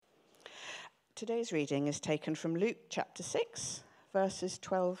Today's reading is taken from Luke chapter 6, verses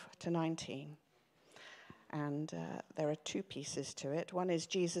 12 to 19. And there are two pieces to it. One is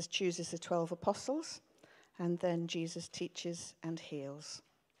Jesus chooses the 12 apostles, and then Jesus teaches and heals.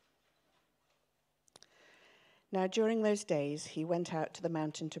 Now during those days he went out to the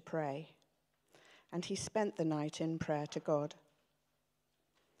mountain to pray, and he spent the night in prayer to God.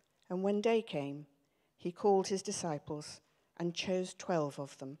 And when day came, he called his disciples and chose 12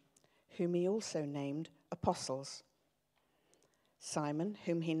 of them, whom he also named apostles: Simon,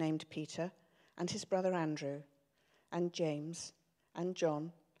 whom he named Peter, and his brother Andrew, and James, and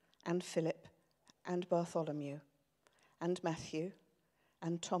John, and Philip, and Bartholomew, and Matthew,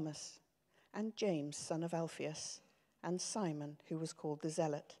 and Thomas, and James, son of Alphaeus, and Simon, who was called the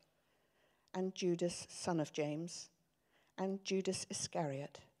Zealot, and Judas, son of James, and Judas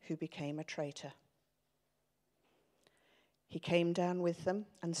Iscariot, who became a traitor. He came down with them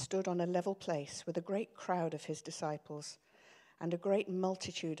and stood on a level place with a great crowd of his disciples and a great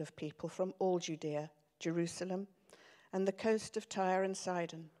multitude of people from all Judea, Jerusalem, and the coast of Tyre and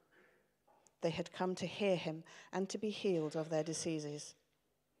Sidon. They had come to hear him and to be healed of their diseases.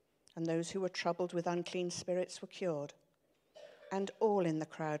 And those who were troubled with unclean spirits were cured. And all in the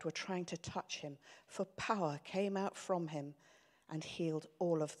crowd were trying to touch him, for power came out from him and healed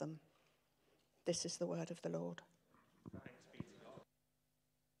all of them. This is the word of the Lord.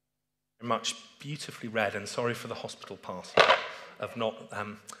 Much beautifully read, and sorry for the hospital pass of not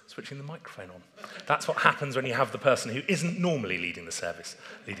switching the microphone on. That's what happens when you have the person who isn't normally leading the service.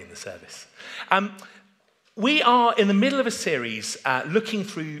 We are in the middle of a series looking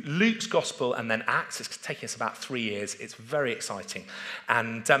through Luke's Gospel and then Acts. It's taking us about 3 years. It's very exciting.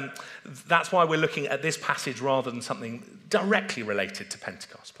 And that's why we're looking at this passage rather than something directly related to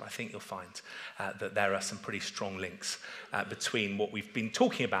Pentecost. But I think you'll find that there are some pretty strong links between what we've been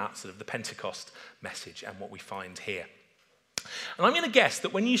talking about, sort of the Pentecost message, and what we find here. And I'm going to guess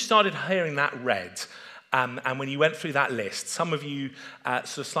that when you started hearing that read, and when you went through that list, some of you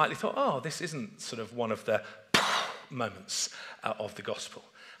sort of slightly thought, oh, this isn't sort of one of the moments of the gospel.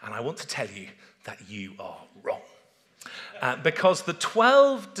 And I want to tell you that you are wrong. Because the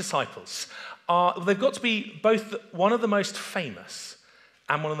 12 disciples they've got to be both one of the most famous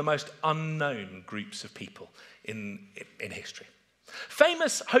and one of the most unknown groups of people in history.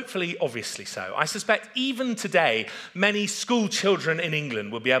 Famous, hopefully, obviously so. I suspect even today, many school children in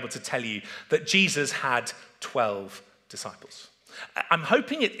England will be able to tell you that Jesus had 12 disciples. I'm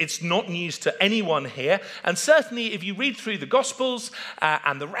hoping it's not news to anyone here, and certainly if you read through the Gospels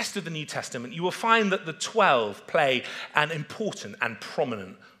and the rest of the New Testament, you will find that the 12 play an important and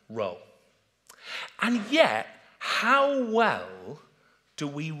prominent role. And yet, how well do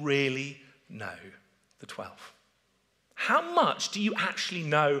we really know the 12? How much do you actually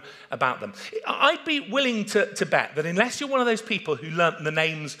know about them? I'd be willing to bet that unless you're one of those people who learnt the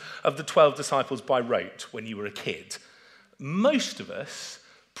names of the 12 disciples by rote when you were a kid, most of us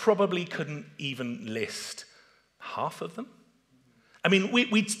probably couldn't even list half of them. I mean,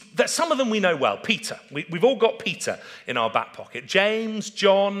 some of them we know well. Peter. We've all got Peter in our back pocket. James,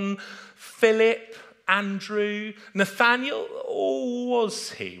 John, Philip, Andrew, Nathaniel, or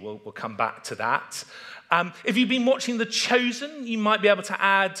was he? We'll come back to that. If you've been watching The Chosen, you might be able to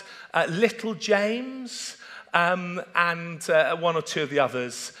add little James and one or two of the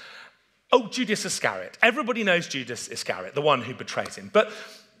others. Oh, Judas Iscariot. Everybody knows Judas Iscariot, the one who betrays him.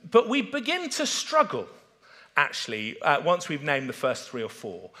 But we begin to struggle, actually, once we've named the first 3 or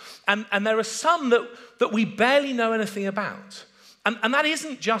 4. And there are some that we barely know anything about. And that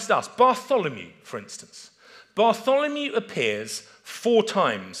isn't just us. Bartholomew, for instance. Bartholomew appears 4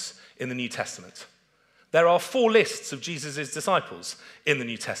 times in the New Testament. There are 4 lists of Jesus' disciples in the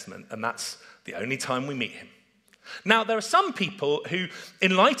New Testament, and that's the only time we meet him. Now, there are some people who,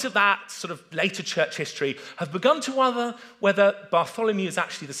 in light of that sort of later church history, have begun to wonder whether Bartholomew is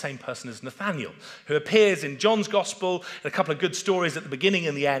actually the same person as Nathaniel, who appears in John's Gospel in a couple of good stories at the beginning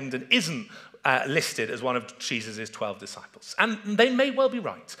and the end, and isn't listed as one of Jesus' 12 disciples. And they may well be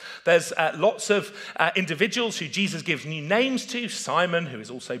right. There's lots of individuals who Jesus gives new names to, Simon, who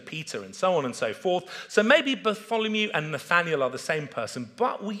is also Peter, and so on and so forth. So maybe Bartholomew and Nathaniel are the same person,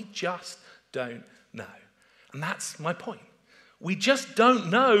 but we just don't know. And that's my point. We just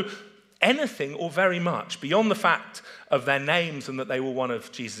don't know anything or very much beyond the fact of their names and that they were one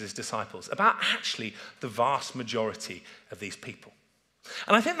of Jesus' disciples about actually the vast majority of these people.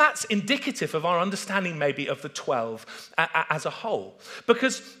 And I think that's indicative of our understanding maybe of the 12 as a whole.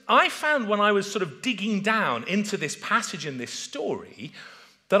 Because I found when I was sort of digging down into this passage in this story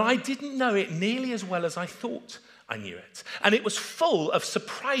that I didn't know it nearly as well as I thought I knew it. And it was full of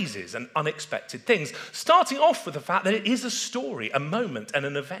surprises and unexpected things, starting off with the fact that it is a story, a moment, and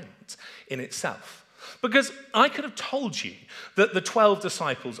an event in itself. Because I could have told you that the 12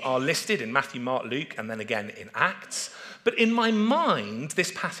 disciples are listed in Matthew, Mark, Luke, and then again in Acts. But in my mind,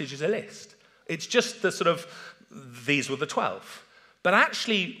 this passage is a list. It's just the sort of, these were the 12. But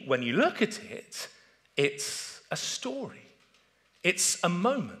actually, when you look at it, it's a story. It's a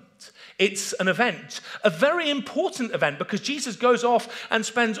moment. It's an event, a very important event, because Jesus goes off and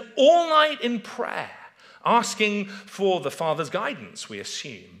spends all night in prayer, asking for the Father's guidance, we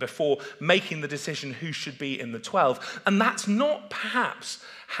assume, before making the decision who should be in the 12. And that's not perhaps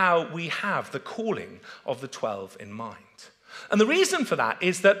how we have the calling of the 12 in mind. And the reason for that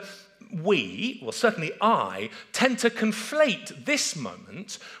is that we, well, certainly I, tend to conflate this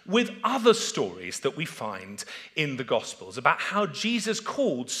moment with other stories that we find in the Gospels about how Jesus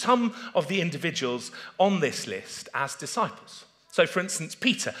called some of the individuals on this list as disciples. So, for instance,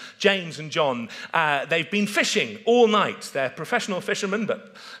 Peter, James, and John, they've been fishing all night. They're professional fishermen,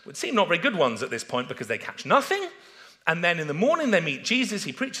 but would seem not very good ones at this point because they catch nothing. And then in the morning they meet Jesus.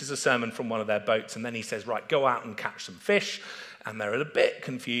 He preaches a sermon from one of their boats, and then he says, right, go out and catch some fish. And they're a bit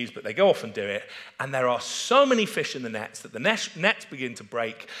confused, but they go off and do it. And there are so many fish in the nets that the nets begin to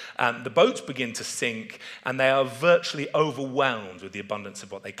break, the boats begin to sink, and they are virtually overwhelmed with the abundance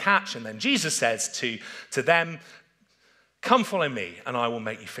of what they catch. And then Jesus says to them, come follow me, and I will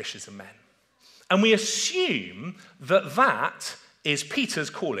make you fishers of men. And we assume that that is Peter's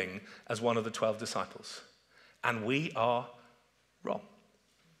calling as one of the 12 disciples. And we are wrong.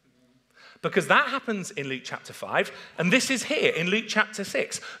 Because that happens in Luke chapter 5, and this is here in Luke chapter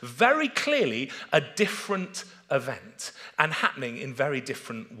 6. Very clearly a different event and happening in very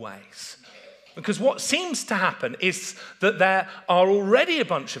different ways. Because what seems to happen is that there are already a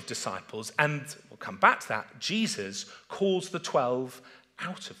bunch of disciples, and we'll come back to that, Jesus calls the 12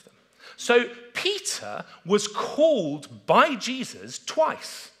 out of them. So Peter was called by Jesus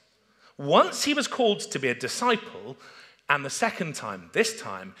twice. Once he was called to be a disciple, and the second time, this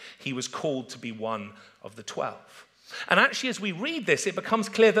time, he was called to be one of the 12. And actually, as we read this, it becomes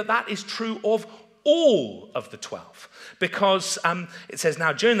clear that that is true of all of the 12. Because it says,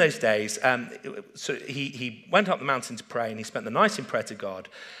 now during those days, so he went up the mountain to pray, and he spent the night in prayer to God.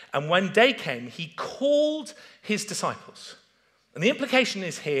 And when day came, he called his disciples. And the implication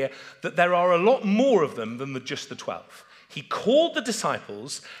is here that there are a lot more of them than just the 12. He called the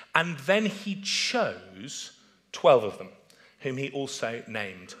disciples, and then he chose 12 of them, whom he also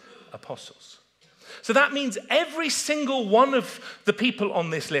named apostles. So that means every single one of the people on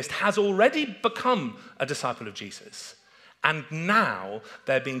this list has already become a disciple of Jesus. And now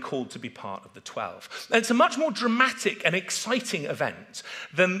they're being called to be part of the 12. And it's a much more dramatic and exciting event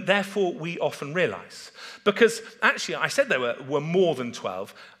than, therefore, we often realize. Because actually, I said there were more than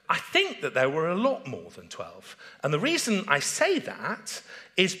 12. I think that there were a lot more than 12. And the reason I say that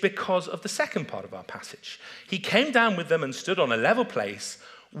is because of the second part of our passage. He came down with them and stood on a level place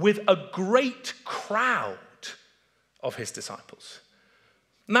with a great crowd of his disciples.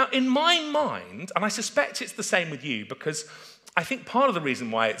 Now, in my mind, and I suspect it's the same with you, because I think part of the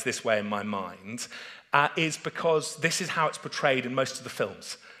reason why it's this way in my mind is because this is how it's portrayed in most of the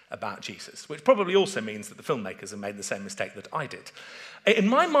films about Jesus, which probably also means that the filmmakers have made the same mistake that I did. In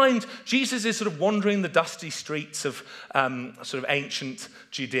my mind, Jesus is sort of wandering the dusty streets of sort of ancient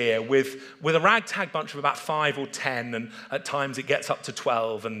Judea with a ragtag bunch of about 5 or 10, and at times it gets up to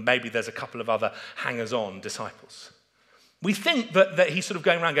 12, and maybe there's a couple of other hangers-on disciples. We think that he's sort of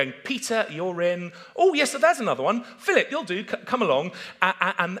going around going, Peter, you're in. Oh, yes, there's another one. Philip, you'll do. Come along.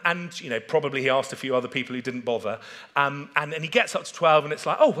 And you know, probably he asked a few other people who didn't bother. And he gets up to 12, and it's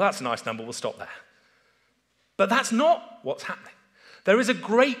like, oh, well, that's a nice number. We'll stop there. But that's not what's happening. There is a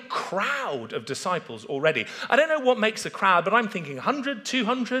great crowd of disciples already. I don't know what makes a crowd, but I'm thinking 100,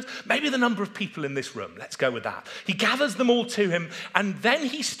 200, maybe the number of people in this room. Let's go with that. He gathers them all to him, and then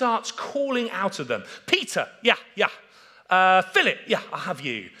he starts calling out of them. Peter, yeah. Philip, yeah, I'll have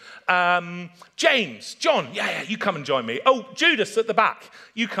you. James, John, yeah, you come and join me. Oh, Judas at the back,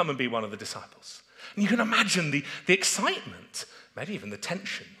 you come and be one of the disciples. And you can imagine the excitement, maybe even the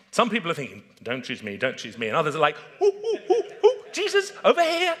tension. Some people are thinking, don't choose me. And others are like, ooh, Jesus, over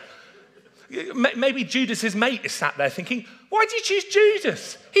here. Maybe Judas's mate is sat there thinking, why did you choose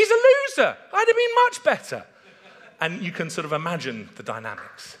Judas? He's a loser. I'd have been much better. And you can sort of imagine the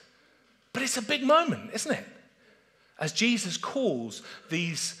dynamics. But it's a big moment, isn't it? As Jesus calls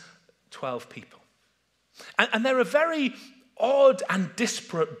these 12 people. And they're a very odd and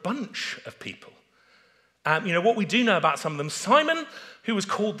disparate bunch of people. What we do know about some of them, Simon, who was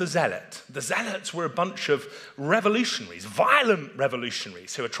called the Zealot. The Zealots were a bunch of revolutionaries, violent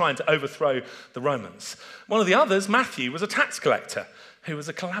revolutionaries who were trying to overthrow the Romans. One of the others, Matthew, was a tax collector who was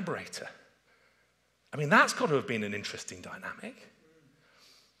a collaborator. That's got to have been an interesting dynamic.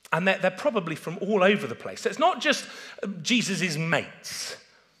 And they're probably from all over the place. So it's not just Jesus' mates.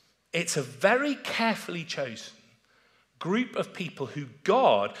 It's a very carefully chosen group of people who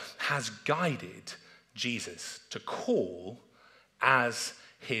God has guided Jesus to call as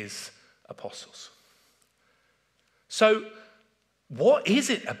his apostles. So, what is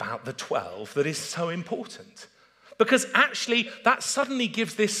it about the 12 that is so important? Because actually, that suddenly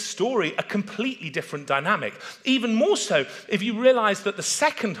gives this story a completely different dynamic. Even more so, if you realize that the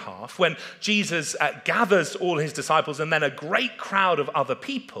second half, when Jesus gathers all his disciples and then a great crowd of other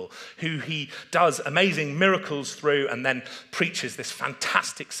people who he does amazing miracles through and then preaches this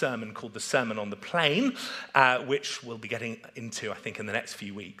fantastic sermon called the Sermon on the Plain, which we'll be getting into, I think, in the next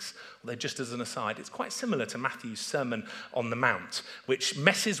few weeks. Although just as an aside, it's quite similar to Matthew's Sermon on the Mount, which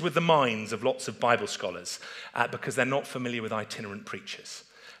messes with the minds of lots of Bible scholars because they're not familiar with itinerant preachers.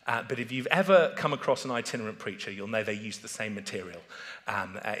 But if you've ever come across an itinerant preacher, you'll know they use the same material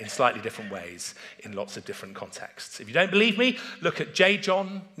in slightly different ways in lots of different contexts. If you don't believe me, look at J.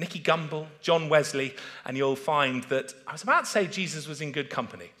 John, Nicky Gumbel, John Wesley, and you'll find that, I was about to say Jesus was in good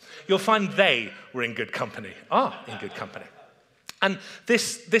company. You'll find they were in good company, in good company. And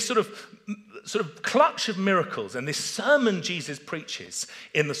this sort of clutch of miracles and this sermon Jesus preaches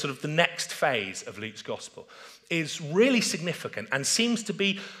in the sort of the next phase of Luke's gospel is really significant and seems to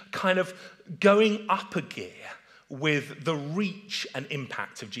be kind of going up a gear with the reach and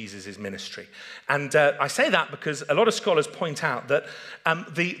impact of Jesus' ministry. And I say that because a lot of scholars point out that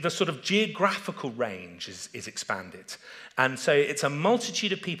the sort of geographical range is expanded. And so it's a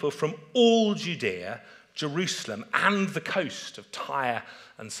multitude of people from all Judea, Jerusalem, and the coast of Tyre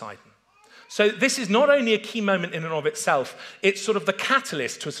and Sidon. So this is not only a key moment in and of itself, it's sort of the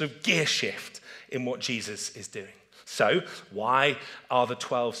catalyst to a sort of gear shift in what Jesus is doing. So why are the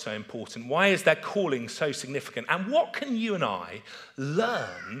 12 so important? Why is their calling so significant? And what can you and I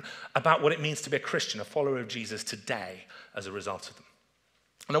learn about what it means to be a Christian, a follower of Jesus today as a result of them?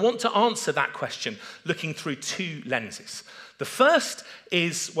 And I want to answer that question looking through two lenses. The first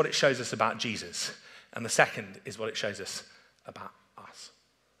is what it shows us about Jesus. And the second is what it shows us about us.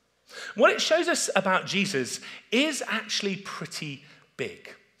 What it shows us about Jesus is actually pretty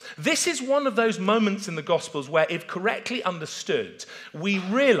big. This is one of those moments in the Gospels where, if correctly understood, we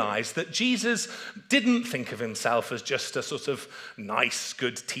realize that Jesus didn't think of himself as just a sort of nice,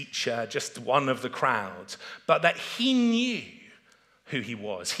 good teacher, just one of the crowd, but that he knew who he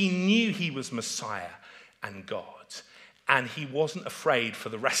was. He knew he was Messiah and God. And he wasn't afraid for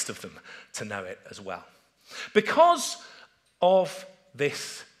the rest of them to know it as well. Because of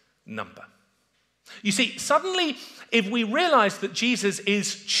this number. You see, suddenly, if we realize that Jesus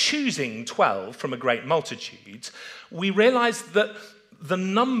is choosing 12 from a great multitude, we realize that the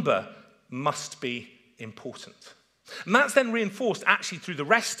number must be important. And that's then reinforced actually through the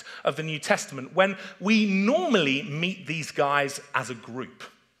rest of the New Testament when we normally meet these guys as a group.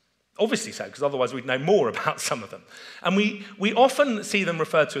 Obviously so, because otherwise we'd know more about some of them. And we often see them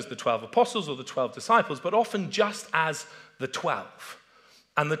referred to as the 12 apostles or the 12 disciples, but often just as the 12.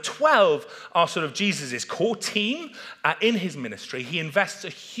 And the 12 are sort of Jesus' core team in his ministry. He invests a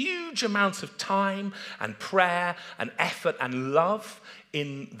huge amount of time and prayer and effort and love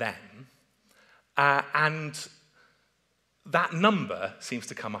in them. And that number seems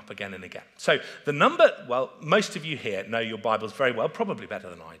to come up again and again. So the number, well, most of you here know your Bibles very well, probably better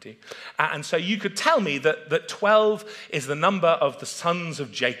than I do. And so you could tell me that 12 is the number of the sons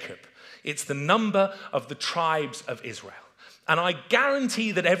of Jacob. It's the number of the tribes of Israel. And I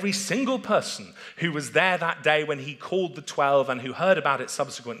guarantee that every single person who was there that day when he called the 12 and who heard about it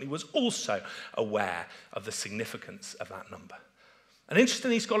subsequently was also aware of the significance of that number. And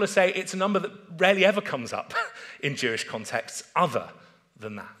interestingly, scholars say it's a number that rarely ever comes up in Jewish contexts other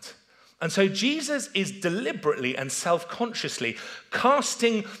than that. And so Jesus is deliberately and self-consciously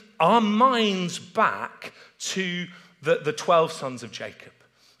casting our minds back to the 12 sons of Jacob.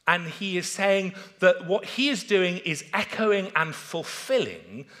 And he is saying that what he is doing is echoing and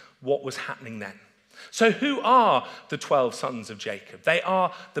fulfilling what was happening then. So who are the 12 sons of Jacob? They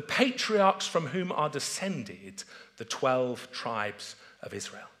are the patriarchs from whom are descended the 12 tribes of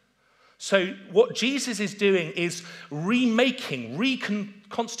Israel. So what Jesus is doing is remaking,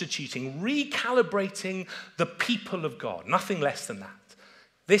 reconstituting, recalibrating the people of God. Nothing less than that.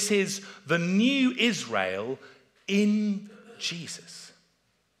 This is the new Israel in Jesus.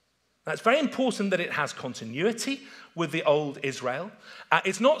 Now, it's very important that it has continuity with the old Israel.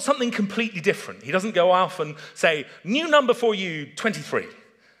 It's not something completely different. He doesn't go off and say, new number for you, 23.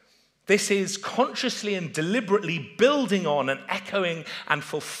 This is consciously and deliberately building on and echoing and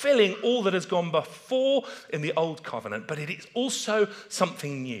fulfilling all that has gone before in the old covenant, but it is also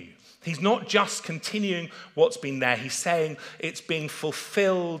something new. He's not just continuing what's been there. He's saying it's being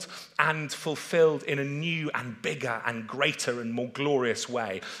fulfilled and fulfilled in a new and bigger and greater and more glorious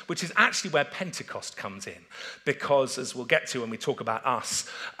way, which is actually where Pentecost comes in. Because, as we'll get to when we talk about us,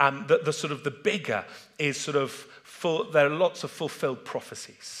 the sort of the bigger is sort of full. There are lots of fulfilled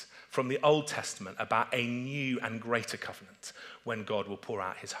prophecies from the Old Testament about a new and greater covenant when God will pour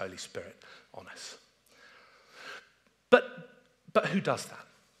out his Holy Spirit on us. But who does that?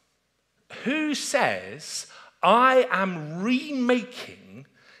 Who says, I am remaking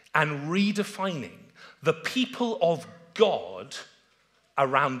and redefining the people of God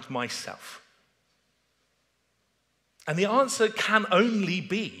around myself? And the answer can only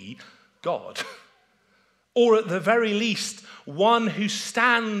be God. Or at the very least, one who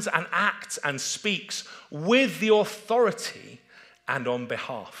stands and acts and speaks with the authority and on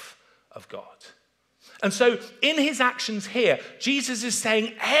behalf of God. And so in his actions here, Jesus is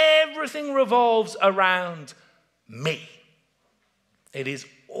saying everything revolves around me. It is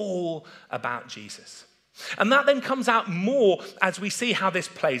all about Jesus. And that then comes out more as we see how this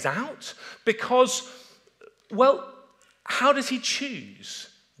plays out because, well, how does he choose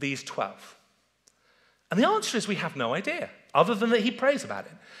these 12? And the answer is we have no idea, other than that he prays about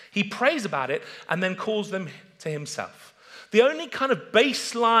it. He prays about it and then calls them to himself. The only kind of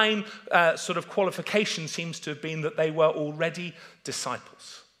baseline sort of qualification seems to have been that they were already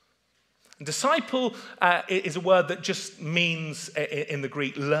disciples. And disciple is a word that just means, in the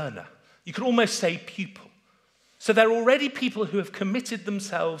Greek, learner. You could almost say pupil. So they're already people who have committed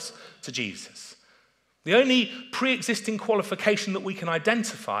themselves to Jesus. The only pre-existing qualification that we can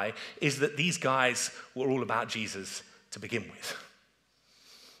identify is that these guys were all about Jesus to begin with.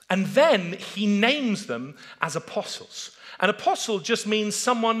 And then he names them as apostles. An apostle just means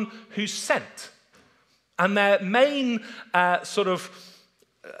someone who's sent. And their main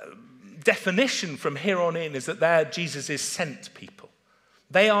definition from here on in is that Jesus is sent people.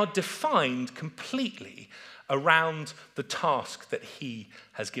 They are defined completely around the task that he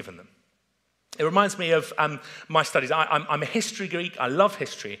has given them. It reminds me of my studies. I'm a history geek. I love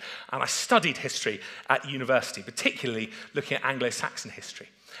history. And I studied history at university, particularly looking at Anglo-Saxon history.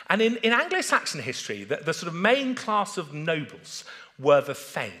 And in Anglo-Saxon history, the sort of main class of nobles were the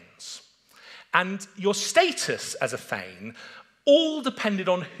thanes. And your status as a thane all depended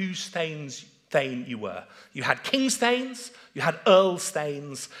on whose thane you were. You had king's thanes, you had earl's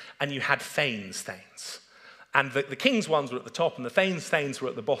thanes, and you had thanes' thanes. And the king's ones were at the top and the thanes were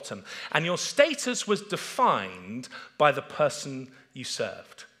at the bottom. And your status was defined by the person you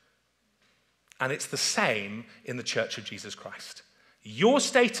served. And it's the same in the Church of Jesus Christ. Your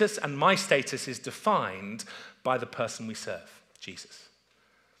status and my status is defined by the person we serve, Jesus.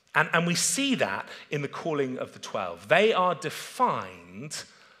 And we see that in the calling of the 12. They are defined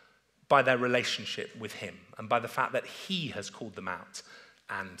by their relationship with him and by the fact that he has called them out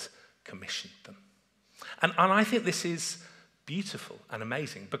and commissioned them. And I think this is beautiful and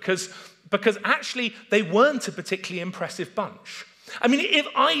amazing because actually they weren't a particularly impressive bunch. I mean, if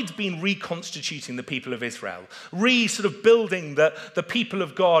I'd been reconstituting the people of Israel, sort of building the people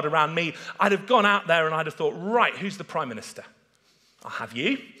of God around me, I'd have gone out there and I'd have thought, right, who's the prime minister? I'll have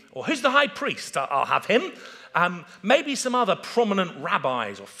you. Or who's the high priest? I'll have him. Maybe some other prominent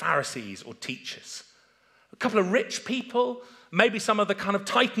rabbis or Pharisees or teachers. A couple of rich people, maybe some of the kind of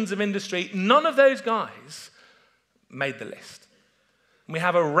titans of industry. None of those guys made the list. We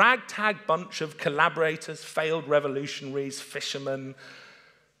have a ragtag bunch of collaborators, failed revolutionaries, fishermen,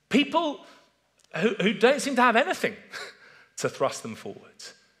 people who don't seem to have anything to thrust them forward.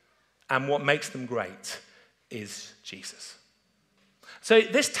 And what makes them great is Jesus. So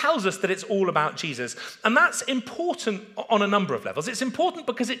this tells us that it's all about Jesus. And that's important on a number of levels. It's important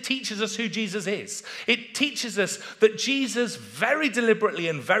because it teaches us who Jesus is. It teaches us that Jesus very deliberately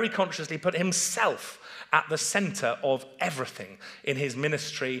and very consciously put himself at the center of everything in his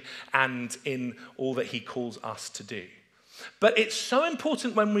ministry and in all that he calls us to do. But it's so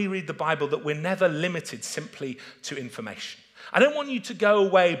important when we read the Bible that we're never limited simply to information. I don't want you to go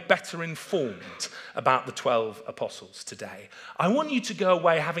away better informed about the 12 apostles today. I want you to go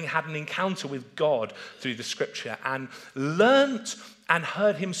away having had an encounter with God through the scripture and learnt and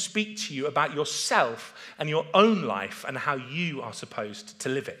heard him speak to you about yourself and your own life and how you are supposed to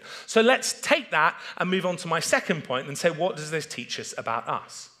live it. So let's take that and move on to my second point and say, what does this teach us about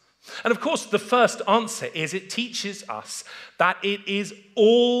us? And of course, the first answer is it teaches us that it is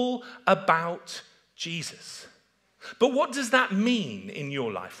all about Jesus. But what does that mean in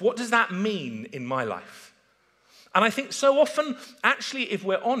your life? What does that mean in my life? And I think so often, actually, if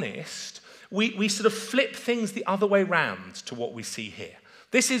we're honest, we sort of flip things the other way round to what we see here.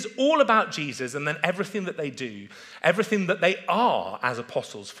 This is all about Jesus, and then everything that they do, everything that they are as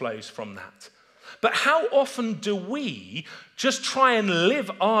apostles flows from that. But how often do we just try and live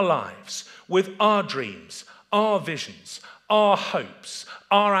our lives with our dreams, our visions, our hopes,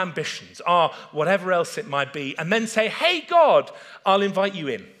 our ambitions, our whatever else it might be, and then say, hey, God, I'll invite you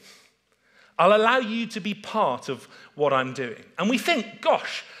in. I'll allow you to be part of what I'm doing. And we think,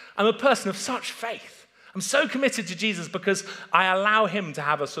 gosh, I'm a person of such faith. I'm so committed to Jesus because I allow him to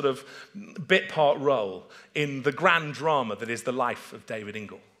have a sort of bit part role in the grand drama that is the life of David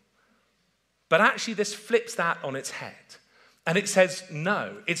Ingall. But actually this flips that on its head. And it says,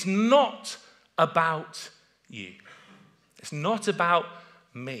 no, it's not about you. It's not about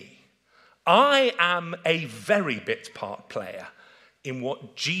me. I am a very bit part player in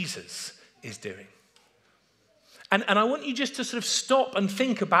what Jesus is doing. And I want you just to sort of stop and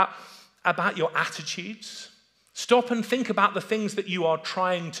think about your attitudes. Stop and think about the things that you are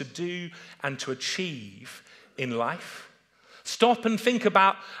trying to do and to achieve in life. Stop and think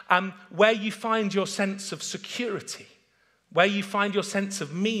about where you find your sense of security, where you find your sense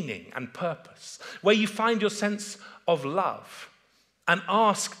of meaning and purpose, where you find your sense of love, and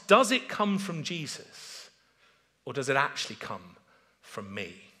ask, does it come from Jesus or does it actually come from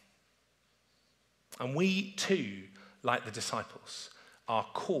me? And we too, like the disciples, are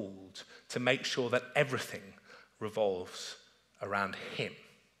called to make sure that everything revolves around him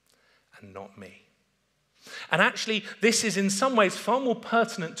and not me. And actually, this is in some ways far more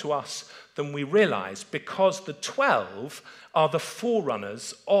pertinent to us than we realize, because the 12 are the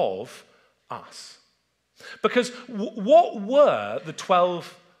forerunners of us. Because what were the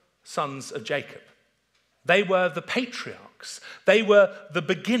 12 sons of Jacob? They were the patriarchs. They were the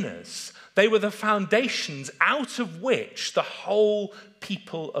beginners. They were the foundations out of which the whole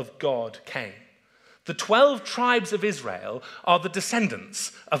people of God came. The 12 tribes of Israel are the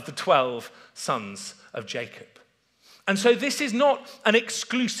descendants of the 12 sons of Jacob. And so this is not an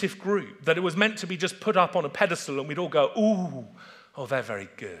exclusive group that it was meant to be just put up on a pedestal and we'd all go, ooh, oh, they're very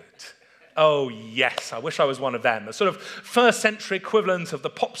good. Oh, yes, I wish I was one of them. A sort of first century equivalent of the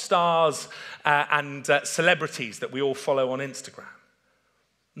pop stars and celebrities that we all follow on Instagram.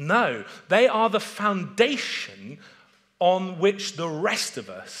 No, they are the foundation on which the rest of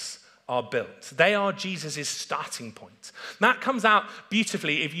us are built. They are Jesus' starting point. And that comes out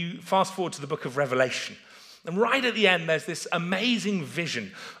beautifully if you fast forward to the book of Revelation. And right at the end, there's this amazing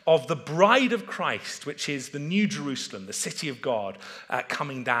vision of the bride of Christ, which is the New Jerusalem, the city of God,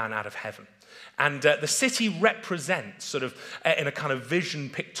 coming down out of heaven. And the city represents, sort of in a kind of vision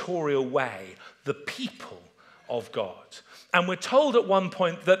pictorial way, the people of God. And we're told at one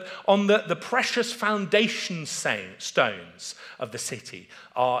point that on the precious foundation stones of the city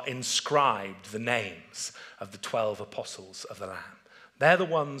are inscribed the names of the 12 apostles of the Lamb. They're the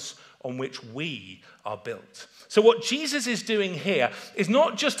ones on which we are built. So what Jesus is doing here is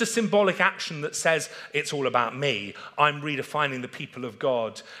not just a symbolic action that says, it's all about me, I'm redefining the people of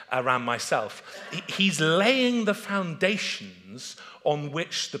God around myself. He's laying the foundations on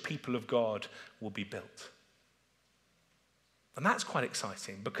which the people of God will be built. And that's quite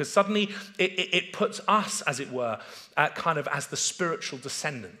exciting because suddenly it puts us, as it were, kind of as the spiritual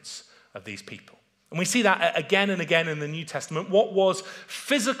descendants of these people. And we see that again and again in the New Testament. What was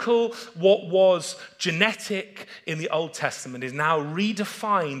physical, what was genetic in the Old Testament is now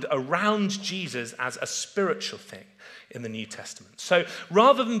redefined around Jesus as a spiritual thing in the New Testament. So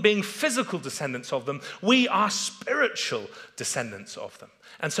rather than being physical descendants of them, we are spiritual descendants of them.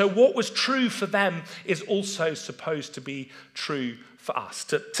 And so what was true for them is also supposed to be true for us.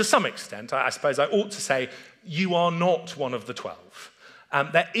 To some extent, I suppose I ought to say, you are not one of the 12.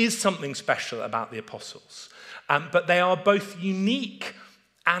 There is something special about the apostles, but they are both unique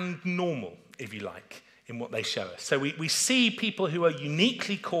and normal, if you like, in what they show us. So we see people who are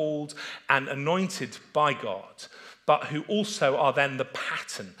uniquely called and anointed by God, but who also are then the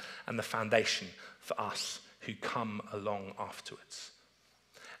pattern and the foundation for us who come along afterwards.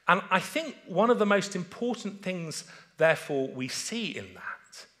 And I think one of the most important things, therefore, we see in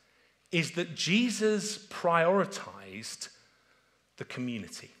that is that Jesus prioritized the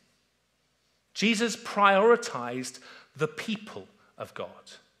community. Jesus prioritized the people of God.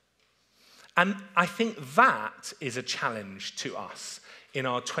 And I think that is a challenge to us in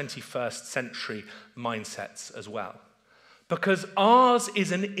our 21st century mindsets as well. because ours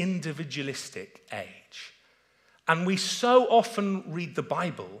is an individualistic age. And we so often read the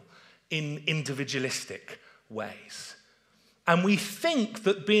Bible in individualistic ways. And we think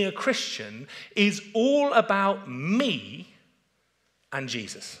that being a Christian is all about me and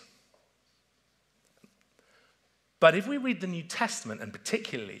Jesus. But if we read the New Testament, and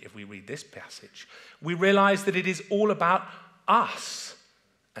particularly if we read this passage, we realize that it is all about us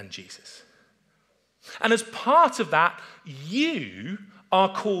and Jesus. And as part of that, you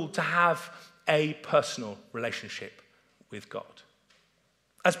are called to have a personal relationship with God.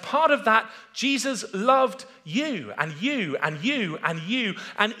 As part of that, Jesus loved you and you and you and you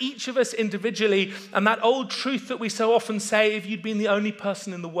and each of us individually. And that old truth that we so often say, if you'd been the only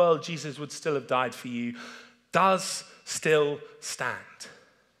person in the world, Jesus would still have died for you, does still stand.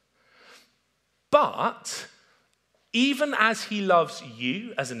 But even as he loves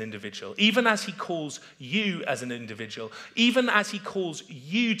you as an individual, even as he calls you as an individual, even as he calls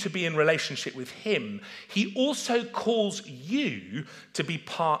you to be in relationship with him, he also calls you to be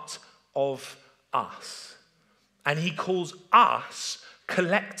part of us. And he calls us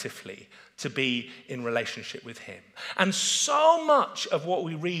collectively to be in relationship with him. And so much of what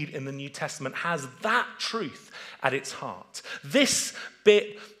we read in the New Testament has that truth at its heart. This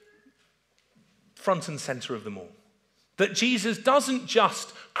bit front and center of them all. That Jesus doesn't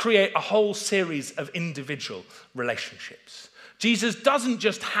just create a whole series of individual relationships. Jesus doesn't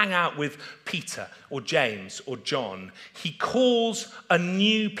just hang out with Peter or James or John. He calls a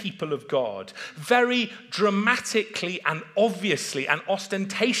new people of God. Very dramatically and obviously and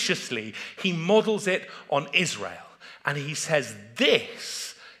ostentatiously, he models it on Israel. And he says,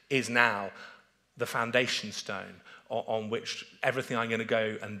 this is now the foundation stone on which everything I'm going to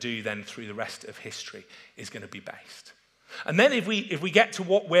go and do then through the rest of history is going to be based. And then if we get to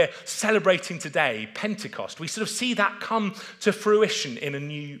what we're celebrating today, Pentecost, we sort of see that come to fruition in a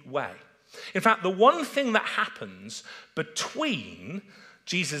new way. In fact, the one thing that happens between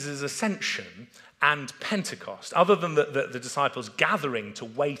Jesus' ascension and Pentecost, other than the disciples gathering to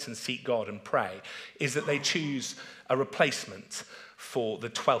wait and seek God and pray, is that they choose a replacement for the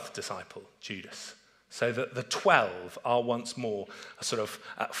 12th disciple, Judas. So that the 12 are once more a sort of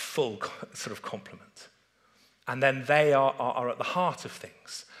full sort of complement. And then they are at the heart of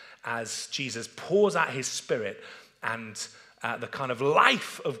things as Jesus pours out his Spirit and the kind of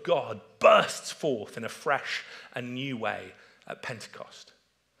life of God bursts forth in a fresh and new way at Pentecost.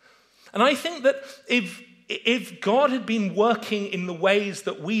 And I think that if God had been working in the ways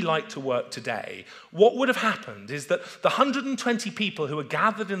that we like to work today, what would have happened is that the 120 people who were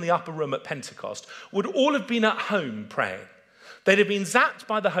gathered in the upper room at Pentecost would all have been at home praying. They'd have been zapped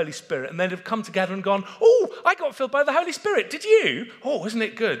by the Holy Spirit and they'd have come together and gone, oh, I got filled by the Holy Spirit. Did you? Oh, isn't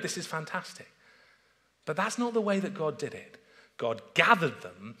it good? This is fantastic. But that's not the way that God did it. God gathered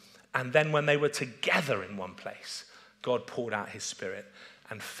them, and then when they were together in one place, God poured out his Spirit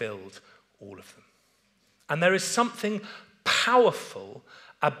and filled all of them. And there is something powerful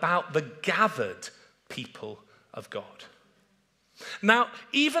about the gathered people of God. Now,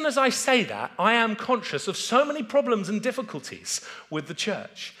 even as I say that, I am conscious of so many problems and difficulties with the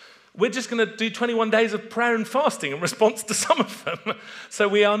church. We're just going to do 21 days of prayer and fasting in response to some of them. So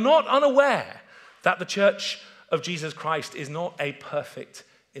we are not unaware that the Church of Jesus Christ is not a perfect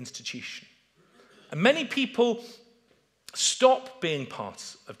institution. And many people stop being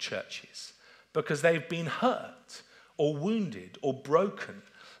part of churches because they've been hurt or wounded or broken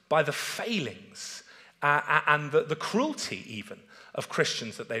by the failings and the cruelty even of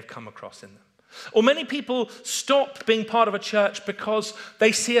Christians that they've come across in them. Or many people stop being part of a church because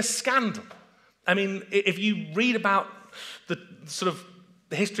they see a scandal. I mean, if you read about the sort of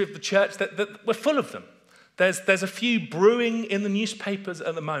the history of the church, that we're full of them. There's a few brewing in the newspapers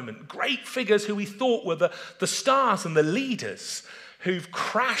at the moment. Great figures who we thought were the stars and the leaders who've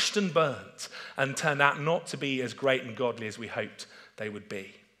crashed and burnt and turned out not to be as great and godly as we hoped they would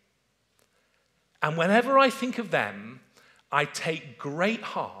be. And whenever I think of them, I take great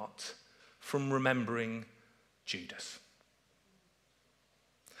heart from remembering Judas.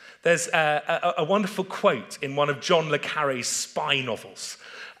 There's a wonderful quote in one of John le Carré's spy novels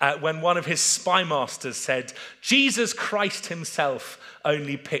when one of his spy masters said, Jesus Christ himself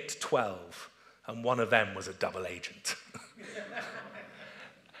only picked 12, and one of them was a double agent.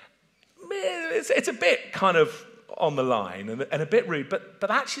 It's a bit kind of on the line and a bit rude,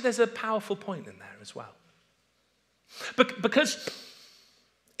 but actually there's a powerful point in there as well. Because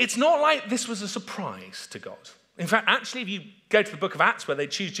it's not like this was a surprise to God. In fact, actually, if you go to the book of Acts where they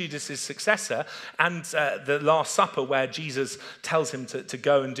choose Judas' successor and the Last Supper where Jesus tells him to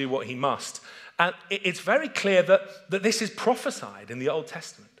go and do what he must, it's very clear that this is prophesied in the Old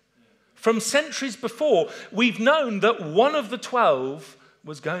Testament. From centuries before, we've known that one of the 12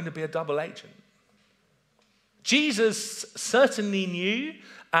 was going to be a double agent. Jesus certainly knew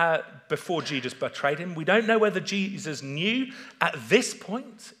before Judas betrayed him. We don't know whether Jesus knew at this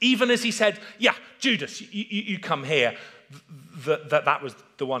point, even as he said, yeah, Judas, you come here, that was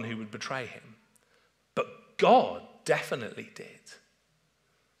the one who would betray him. But God definitely did.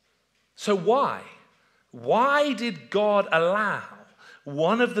 So why? Why did God allow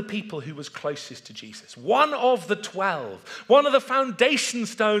one of the people who was closest to Jesus, one of the 12, one of the foundation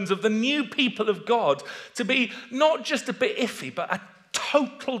stones of the new people of God, to be not just a bit iffy, but a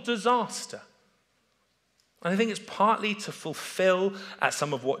total disaster? And I think it's partly to fulfill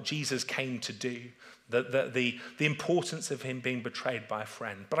some of what Jesus came to do, the importance of him being betrayed by a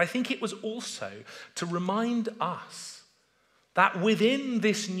friend. But I think it was also to remind us that within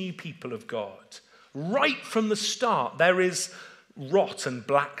this new people of God, right from the start, there is rot and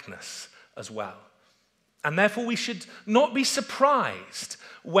blackness as well. And therefore we should not be surprised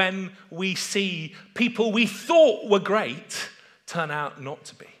when we see people we thought were great turn out not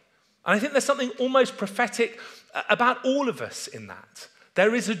to be. And I think there's something almost prophetic about all of us in that.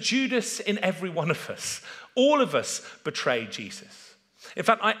 There is a Judas in every one of us. All of us betray Jesus. In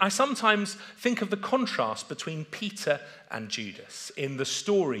fact, I sometimes think of the contrast between Peter and Judas in the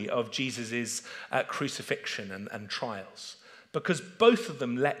story of Jesus' crucifixion and trials, because both of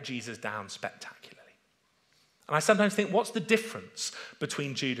them let Jesus down spectacularly. And I sometimes think, what's the difference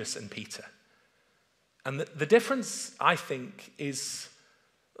between Judas and Peter? And the difference, I think, is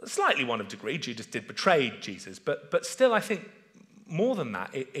slightly one of degree. Judas did betray Jesus, but still, I think more than that,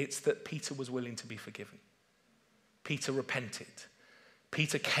 it's that Peter was willing to be forgiven. Peter repented.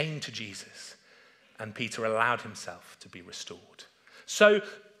 Peter came to Jesus, and Peter allowed himself to be restored. So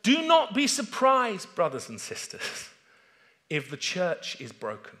do not be surprised, brothers and sisters, if the church is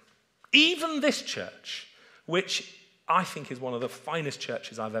broken. Even this church, which I think is one of the finest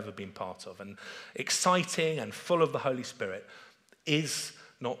churches I've ever been part of, and exciting and full of the Holy Spirit, is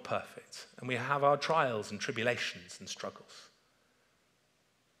not perfect. And we have our trials and tribulations and struggles.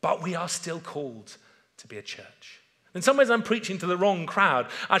 But we are still called to be a church. In some ways, I'm preaching to the wrong crowd.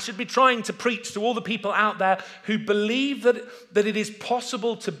 I should be trying to preach to all the people out there who believe that it is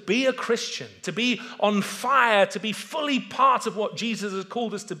possible to be a Christian, to be on fire, to be fully part of what Jesus has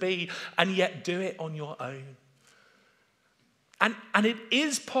called us to be, and yet do it on your own. And it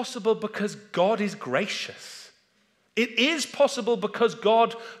is possible because God is gracious. It is possible because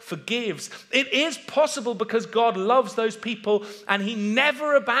God forgives. It is possible because God loves those people and he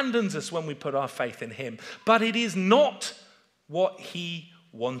never abandons us when we put our faith in him. But it is not what he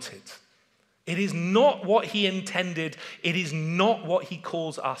wanted. It is not what he intended. It is not what he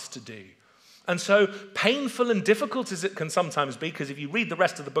calls us to do. And so painful and difficult as it can sometimes be, because if you read the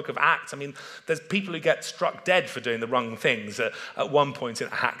rest of the book of Acts, I mean, there's people who get struck dead for doing the wrong things at one point in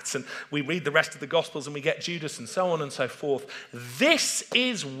Acts. And we read the rest of the Gospels and we get Judas and so on and so forth. This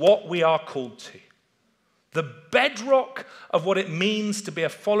is what we are called to. The bedrock of what it means to be a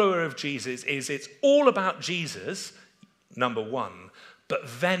follower of Jesus is it's all about Jesus, number one, but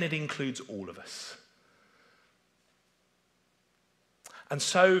then it includes all of us. And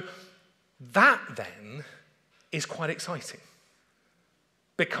so that then is quite exciting,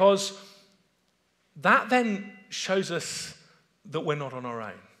 because that then shows us that we're not on our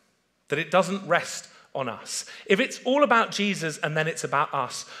own, that it doesn't rest on us. If it's all about Jesus and then it's about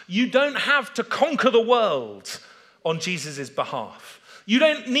us, you don't have to conquer the world on Jesus' behalf. You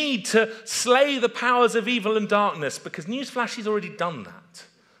don't need to slay the powers of evil and darkness, because newsflash, he's already done that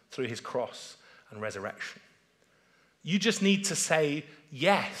through his cross and resurrection. You just need to say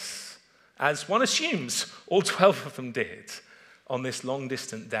yes, as one assumes all 12 of them did on this long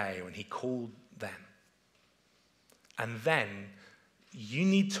distant day when he called them. And then you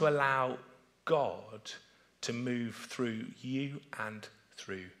need to allow God to move through you and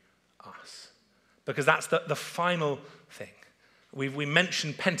through us. Because that's the final thing. We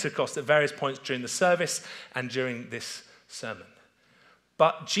mentioned Pentecost at various points during the service and during this sermon.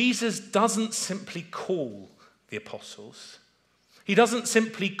 But Jesus doesn't simply call the apostles. He doesn't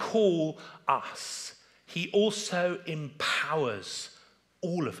simply call us. He also empowers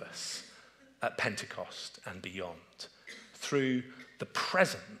all of us at Pentecost and beyond through the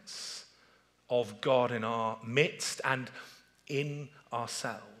presence of God in our midst and in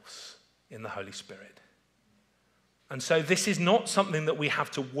ourselves in the Holy Spirit. And so this is not something that we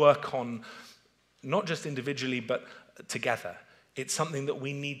have to work on not just individually, but together. It's something that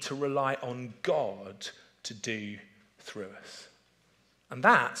we need to rely on God to do through us. And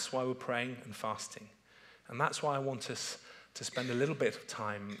that's why we're praying and fasting. And that's why I want us to spend a little bit of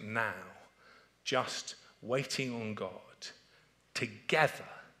time now just waiting on God, together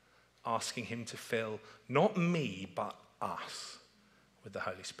asking him to fill not me, but us with the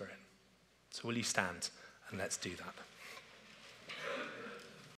Holy Spirit. So will you stand and let's do that.